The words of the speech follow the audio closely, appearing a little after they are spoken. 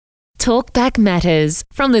Talkback Matters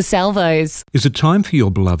from the Salvos. Is it time for your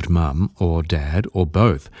beloved mum, or dad, or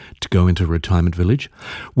both, to go into a retirement village?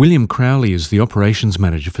 William Crowley is the operations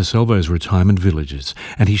manager for Salvos Retirement Villages,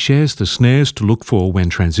 and he shares the snares to look for when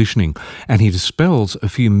transitioning, and he dispels a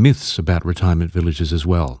few myths about retirement villages as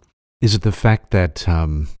well. Is it the fact that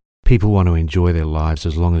people want to enjoy their lives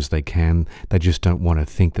as long as they can? They just don't want to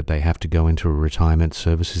think that they have to go into a retirement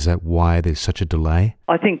service? Is that why there's such a delay?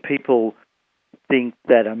 I think people think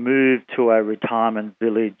that a move to a retirement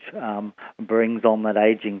village brings on that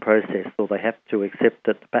ageing process, or they have to accept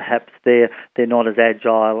that perhaps they're not as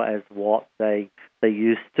agile as what they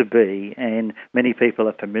used to be. And many people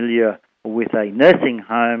are familiar with a nursing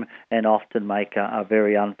home and often make a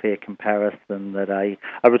very unfair comparison that a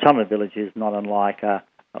retirement village is not unlike a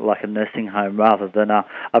nursing home rather than a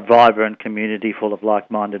vibrant community full of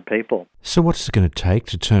like-minded people. So what's it going to take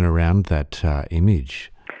to turn around that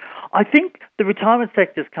image? I think the retirement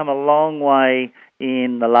sector's come a long way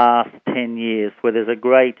in the last 10 years, where there's a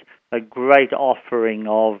great offering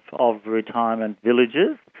of retirement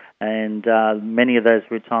villages, and many of those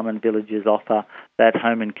retirement villages offer that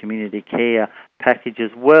home and community care package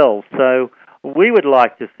as well. So we would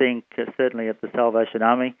like to think, certainly at the Salvation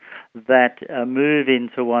Army, that a move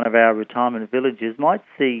into one of our retirement villages might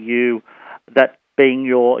see that being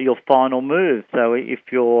your final move. So if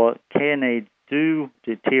your care needs do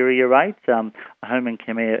deteriorate, a home and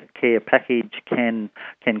care package can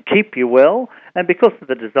keep you well, and because of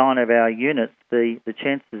the design of our units, the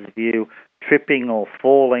chances of you tripping or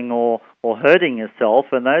falling or hurting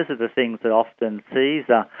yourself, and those are the things that often sees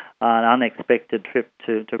an unexpected trip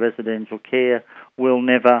to residential care, will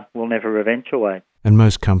never eventuate. And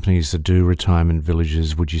most companies that do retirement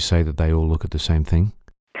villages, would you say that they all look at the same thing?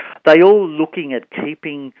 They all looking at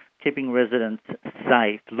keeping residents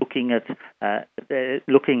safe, looking at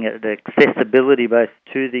the accessibility both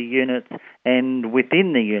to the units and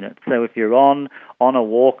within the units. So if you're on a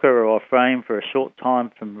walker or a frame for a short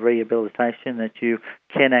time from rehabilitation, that you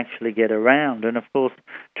can actually get around. And of course,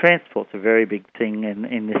 transport's a very big thing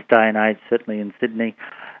in this day and age, certainly in Sydney.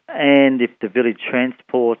 And if the village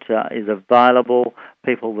transport is available,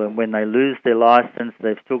 people, when they lose their licence,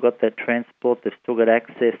 they've still got that transport, they've still got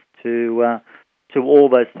access to all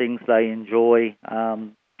those things they enjoy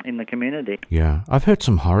in the community. Yeah, I've heard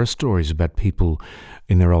some horror stories about people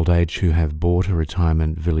in their old age who have bought a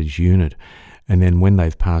retirement village unit, and then when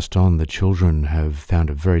they've passed on, the children have found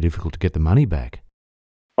it very difficult to get the money back.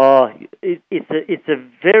 Oh, it's a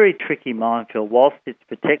very tricky minefield. Whilst it's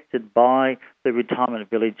protected by the Retirement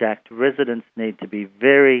Village Act, residents need to be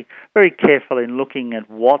very, very careful in looking at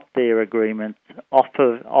what their agreements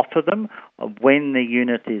offer them when the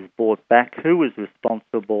unit is bought back, who is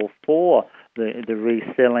responsible for the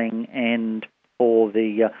reselling and for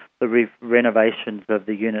the renovations of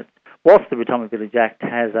the units. Whilst the Retirement Village Act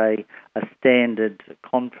has a standard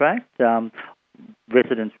contract,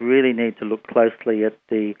 residents really need to look closely at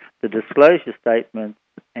the disclosure statements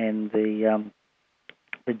and the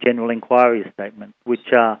general inquiry statements,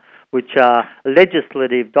 which are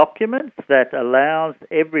legislative documents that allows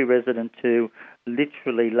every resident to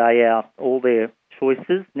literally lay out all their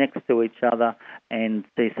choices next to each other and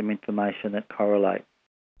see some information that correlates.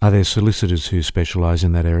 Are there solicitors who specialise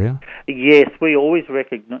in that area? Yes, we always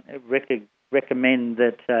recommend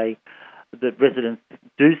that residents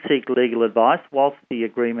do seek legal advice. Whilst the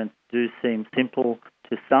agreements do seem simple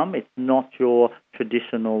to some, it's not your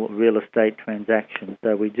traditional real estate transaction.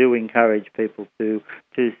 So we do encourage people to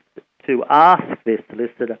ask their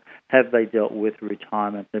solicitor, have they dealt with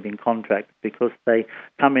retirement living contracts, because they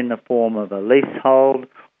come in the form of a leasehold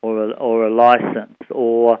or a license,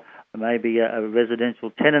 or maybe a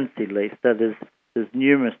residential tenancy lease. So there's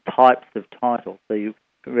numerous types of titles. So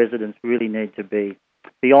residents really need to be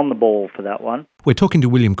on the ball for that one. We're talking to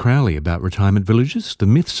William Crowley about retirement villages, the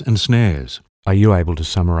myths and snares. Are you able to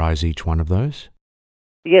summarise each one of those?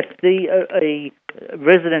 Yes, a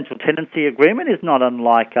residential tenancy agreement is not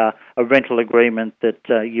unlike a rental agreement that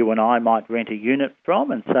you and I might rent a unit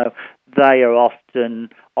from, and so they are often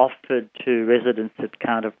offered to residents that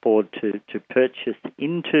can't afford to purchase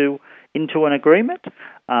into an agreement,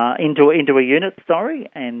 into a unit,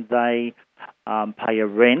 and they pay a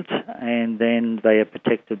rent, and then they are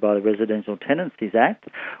protected by the Residential Tenancies Act.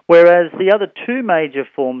 Whereas the other two major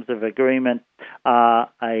forms of agreement are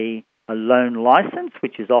a loan license,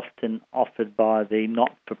 which is often offered by the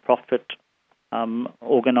not-for-profit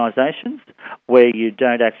organisations, where you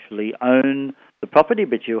don't actually own the property,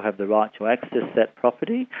 but you have the right to access that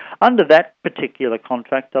property. Under that particular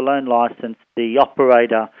contract, a loan license, the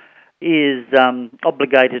operator is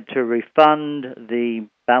obligated to refund the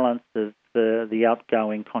balance of the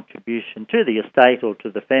outgoing contribution to the estate or to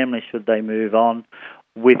the family should they move on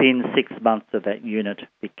within 6 months of that unit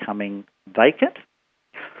becoming vacant.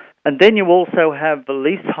 And then you also have the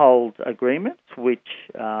leasehold agreements, which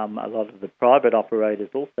a lot of the private operators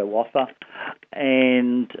also offer,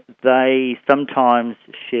 and they sometimes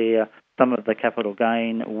share some of the capital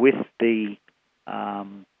gain with the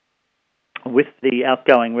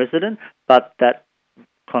outgoing resident, but that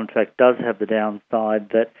contract does have the downside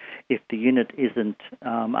that if the unit isn't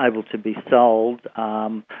able to be sold,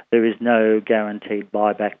 there is no guaranteed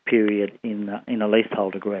buyback period in a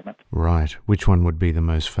leasehold agreement. Right. Which one would be the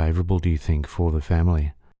most favourable, do you think, for the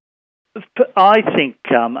family? I think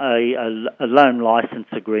a loan license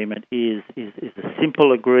agreement is a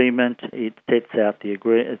simple agreement. It sets out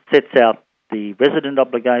the resident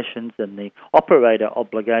obligations and the operator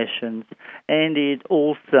obligations, and it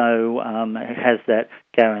also has that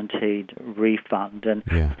guaranteed refund. And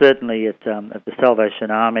certainly at the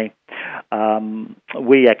Salvation Army,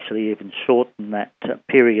 we actually even shorten that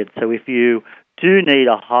period. So if you do need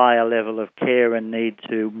a higher level of care and need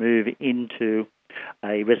to move into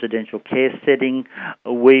a residential care setting,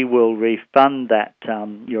 we will refund that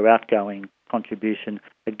your outgoing contribution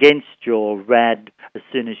against your RAD as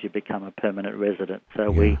soon as you become a permanent resident.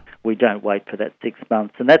 So we don't wait for that 6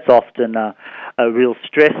 months. And that's often a real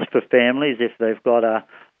stress for families if they've got a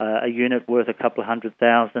unit worth a couple of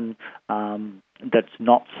 $100,000 that's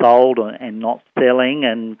not sold and not selling,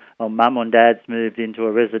 and mum and dad's moved into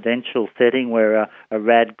a residential setting where a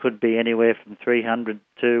RAD could be anywhere from $300,000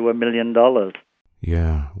 to $1 million.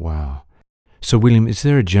 Yeah, wow. So, William, is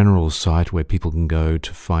there a general site where people can go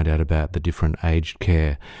to find out about the different aged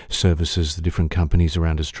care services, the different companies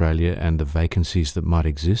around Australia, and the vacancies that might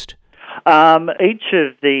exist? Each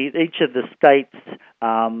of the states'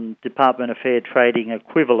 Department of Fair Trading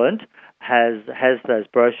equivalent has those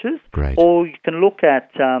brochures. Great. Or you can look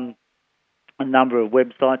at a number of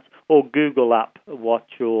websites, or Google up what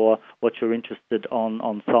you're interested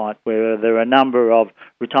on site, where there are a number of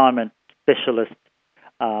retirement specialist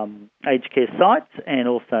aged care sites, and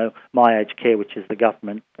also My Aged Care, which is the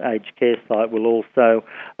government aged care site, will also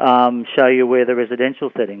show you where the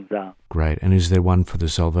residential settings are. Great. And is there one for the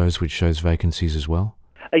Salvos which shows vacancies as well?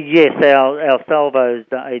 Yes, our Salvos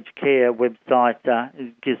aged care website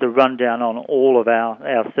gives a rundown on all of our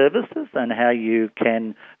services and how you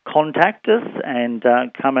can contact us and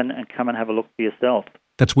come and have a look for yourself.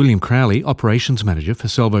 That's William Crowley, Operations Manager for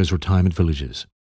Salvos Retirement Villages.